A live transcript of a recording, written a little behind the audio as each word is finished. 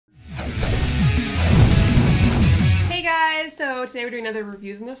So today we're doing another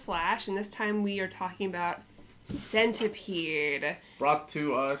Reviews in a Flash, and this time we are talking about Centipede. Brought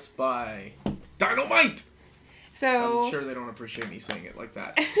to us by Dynamite! So... I'm sure they don't appreciate me saying it like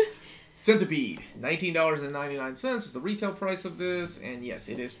that. Centipede, $19.99 is the retail price of this, and yes,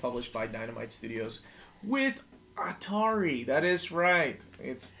 it is published by Dynamite Studios with Atari. That is right.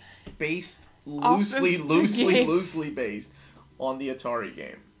 It's based loosely based on the Atari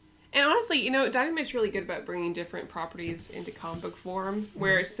game. And honestly, you know, Dynamite's really good about bringing different properties into comic book form,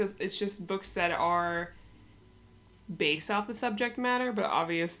 where it's just books that are based off the subject matter, but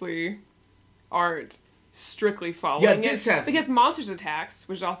obviously aren't strictly following it. Because Monsters Attacks,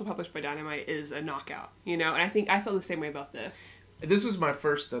 which is also published by Dynamite, is a knockout, you know? And I think I felt the same way about this. This was my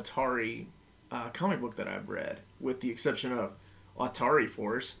first Atari comic book that I've read, with the exception of Atari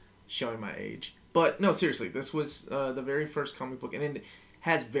Force, showing my age. But no, seriously, this was the very first comic book, and it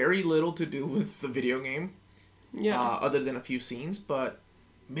has very little to do with the video game, other than a few scenes. But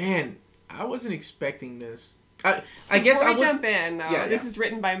man, I wasn't expecting this. I guess I was. Jump in though. This is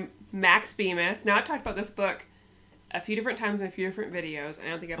written by Max Bemis. Now I've talked about this book a few different times in a few different videos. I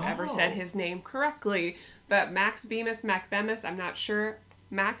don't think I've ever said his name correctly, but Max Bemis, Mac Bemis. I'm not sure.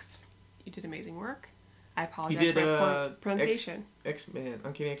 Max, you did amazing work. I apologize for my pronunciation. X-Men,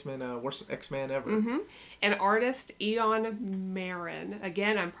 Uncanny X-Men, worst X-Man ever. Mm-hmm. And artist Eoin Marron.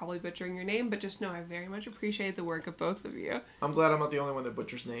 Again, I'm probably butchering your name, but just know I very much appreciate the work of both of you. I'm glad I'm not the only one that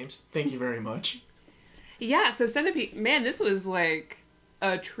butchers names. Thank you very much. Yeah, so Centipede, man, this was like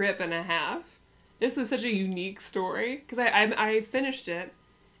a trip and a half. This was such a unique story, because I finished it,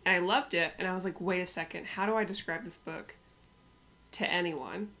 and I loved it, and I was like, wait a second, how do I describe this book to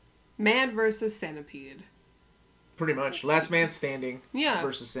anyone? Man versus Centipede. Pretty much. Last man standing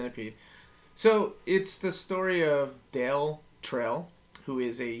versus Centipede. So, it's the story of Dale Trail, who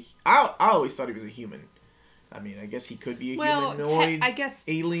is I always thought he was a human. I mean, I guess he could be a humanoid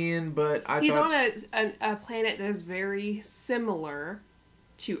alien, but he's on a planet that is very similar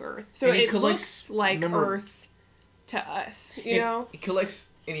to Earth. So it looks like Earth to us, you know? He collects...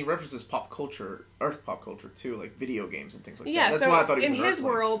 And he references pop culture, Earth pop culture too, like video games and things like that. That's why I thought he was in his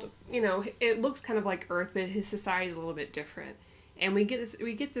world, you know, it looks kind of like Earth, but his society is a little bit different. And we get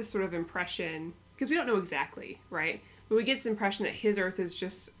this sort of impression, because we don't know exactly, right? But we get this impression that his Earth is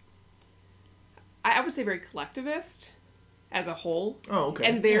just, I would say, very collectivist as a whole. Oh, okay.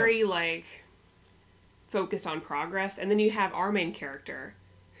 And very like focused on progress. And then you have our main character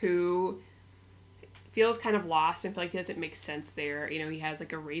who feels kind of lost and feel like he doesn't make sense there. You know, he has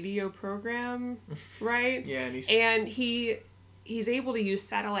like a radio program, right? Yeah, and he's able to use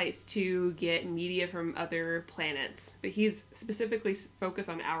satellites to get media from other planets, but he's specifically focused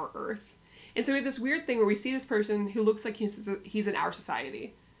on our Earth. And so we have this weird thing where we see this person who looks like he's in our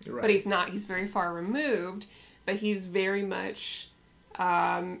society, but he's not. He's very far removed, but he's very much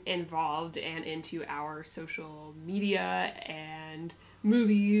involved and into our social media and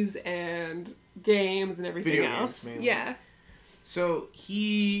movies and games and everything Video else. Games, mainly. Yeah. So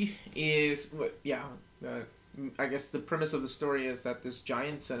he is... I guess the premise of the story is that this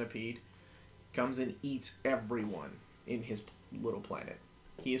giant centipede comes and eats everyone in his little planet.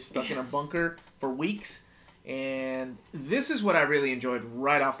 He is stuck in a bunker for weeks, and this is what I really enjoyed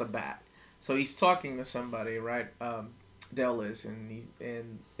right off the bat. So he's talking to somebody, right? Dell is,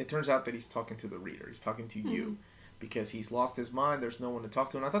 and it turns out that he's talking to the reader. He's talking to you. Because he's lost his mind, there's no one to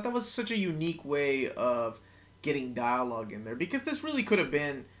talk to. And I thought that was such a unique way of getting dialogue in there. Because this really could have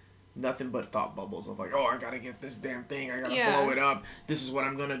been nothing but thought bubbles of like, oh, I gotta get this damn thing, I gotta blow it up, this is what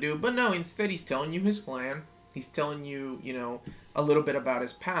I'm gonna do. But no, instead he's telling you his plan. He's telling you, you know, a little bit about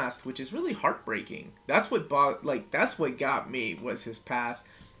his past, which is really heartbreaking. That's what got me, was his past.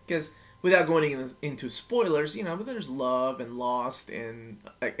 Because without going into spoilers, you know, but there's love and lost and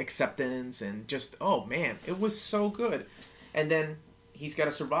acceptance and just, oh man, it was so good. And then he's got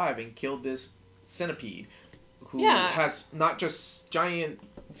to survive and kill this centipede who has not just giant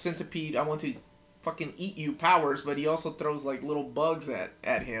centipede, I want to fucking eat you powers, but he also throws like little bugs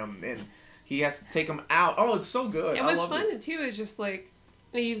at him, and he has to take them out. Oh, it's so good. And what's fun too is just like,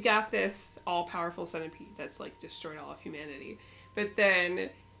 you know, you've got this all-powerful centipede that's like destroyed all of humanity, but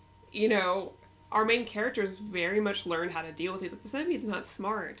then, you know, our main characters very much learn how to deal with these. Like, the centipede's not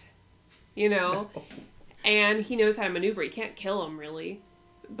smart, you know? No. And he knows how to maneuver. He can't kill him, really.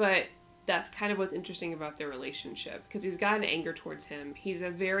 But that's kind of what's interesting about their relationship. Because he's got an anger towards him. He's a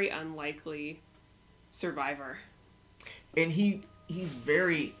very unlikely survivor. And he's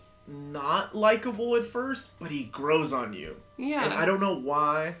very not likable at first, but he grows on you. Yeah. And I don't know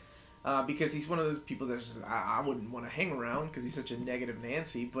why. Because he's one of those people that just, I wouldn't want to hang around because he's such a negative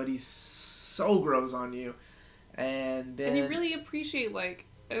Nancy, but he so grows on you. And then... And you really appreciate, like,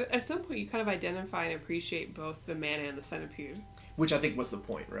 at some point you kind of identify and appreciate both the man and the centipede. Which I think was the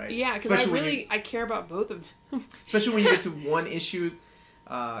point, right? Yeah, because I care about both of them. Especially when you get to one issue,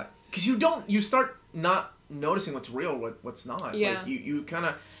 because you start not noticing what's real, what's not. Yeah. Like, you kind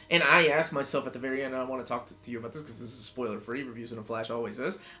of... And I asked myself at the very end, and I want to talk to you about this because this is spoiler-free, Reviews in a Flash always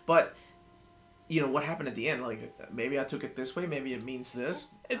is, but... what happened at the end? Like, maybe I took it this way, maybe it means this.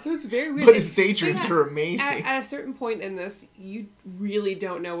 And so it's very weird. But his daydreams are amazing. At a certain point in this, you really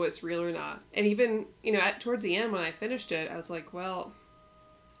don't know what's real or not. And even, towards the end when I finished it, I was like, well,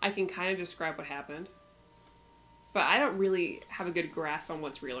 I can kind of describe what happened. But I don't really have a good grasp on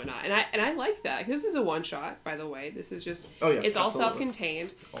what's real or not. And I like that. This is a one-shot, by the way. This is just... Oh, yeah, it's all absolutely.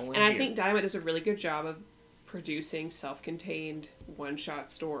 self-contained. And I think Dynamite does a really good job of producing self-contained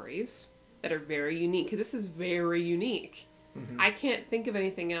one-shot stories that are very unique, because this is very unique. Mm-hmm. I can't think of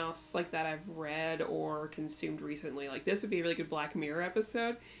anything else like that I've read or consumed recently. Like, this would be a really good Black Mirror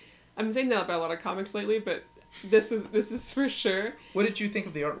episode. I'm saying that about a lot of comics lately, but this is for sure. What did you think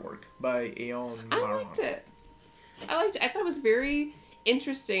of the artwork by Eoin Marron? I liked it. I thought it was very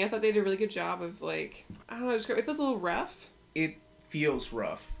interesting. I thought they did a really good job of, like, I don't know, it feels a little rough. It feels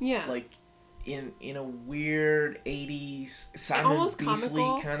rough. Yeah. Like, in a weird 80s Simon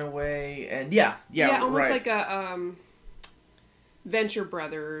Beasley kind of way. And yeah, almost right. like a Venture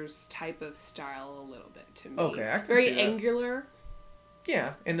Brothers type of style a little bit to me. Okay, I can very see that. Angular.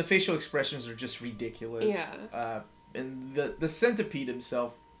 Yeah, and the facial expressions are just ridiculous. Yeah. And the centipede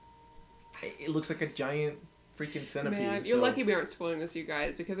himself, it looks like a giant freaking centipede. Man, you're lucky we aren't spoiling this, you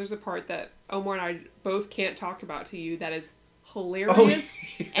guys, because there's a part that Omar and I both can't talk about to you that is hilarious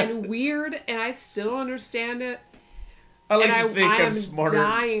and weird, and I still understand it. I like to think I'm smarter. I'm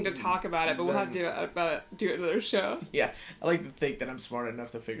dying to talk about it, but we'll have to do another show. Yeah, I like to think that I'm smart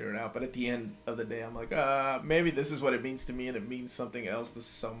enough to figure it out, but at the end of the day, I'm like, maybe this is what it means to me, and it means something else to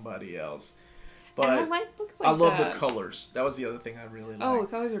somebody else. But and I like books like that. I love that. the colors. That was the other thing I really like. Oh, the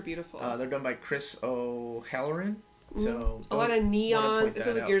colors are beautiful. They're done by Chris O'Halloran. So a lot of neons. It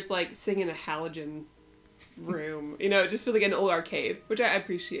feels like you're just like singing a halogen room. It just feels like an old arcade, which I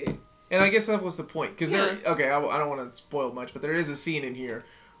appreciate. And I guess that was the point. Because I don't want to spoil much, but there is a scene in here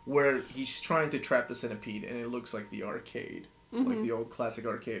where he's trying to trap the centipede, and it looks like the arcade. Mm-hmm. Like the old classic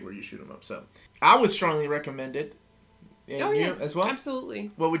arcade where you shoot them up. So I would strongly recommend it. And you as well?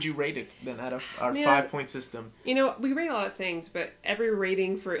 Absolutely. What would you rate it then out of our 5-point system? We rate a lot of things, but every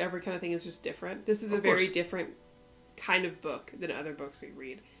rating for every kind of thing is just different. This is a very different kind of book than other books we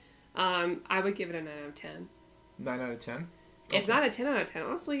read. I would give it a 9 out of 10. 9 out of 10? If not a 10 out of 10,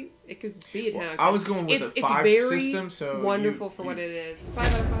 honestly, it could be a 10 out of 10. I was going with the 5 system, so... It's wonderful for what it is.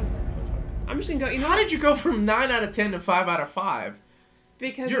 5 out of 5. I'm just going to go... How did you go from 9 out of 10 to 5 out of 5?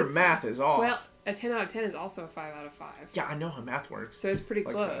 Because your math is off. Well, a 10 out of 10 is also a 5 out of 5. Yeah, I know how math works. So it's pretty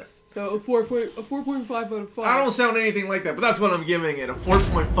close. So a 4.5 out of 5. I don't sound anything like that, but that's what I'm giving it. A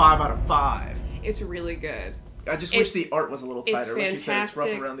 4.5 out of 5. It's really good. I just wish the art was a little tighter. It's fantastic. Like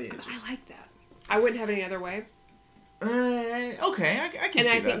you said, it's rough around the edges. I like that. I wouldn't have it any other way. Okay, I can see that. And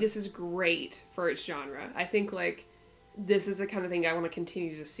I think this is great for its genre. I think, this is the kind of thing I want to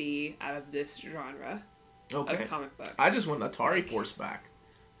continue to see out of this genre of comic book. I just want Atari Force back.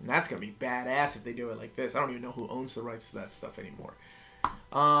 And that's going to be badass if they do it like this. I don't even know who owns the rights to that stuff anymore.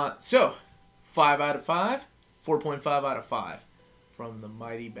 So, 5 out of 5, 4.5 out of 5 from the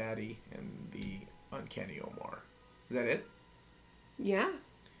Mighty Maddie and the Uncanny Omar. Is that it? Yeah.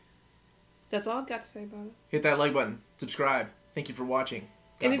 That's all I've got to say about it. Hit that like button. Subscribe. Thank you for watching.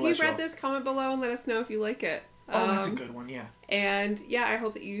 God and if you've read y'all. this, comment below and let us know if you like it. Oh, that's a good one, yeah. And, yeah, I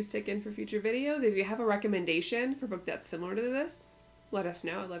hope that you stick in for future videos. If you have a recommendation for a book that's similar to this, let us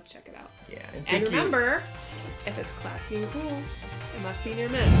know. I'd love to check it out. Yeah. And remember, if it's classy and cool, it must be near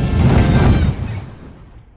men.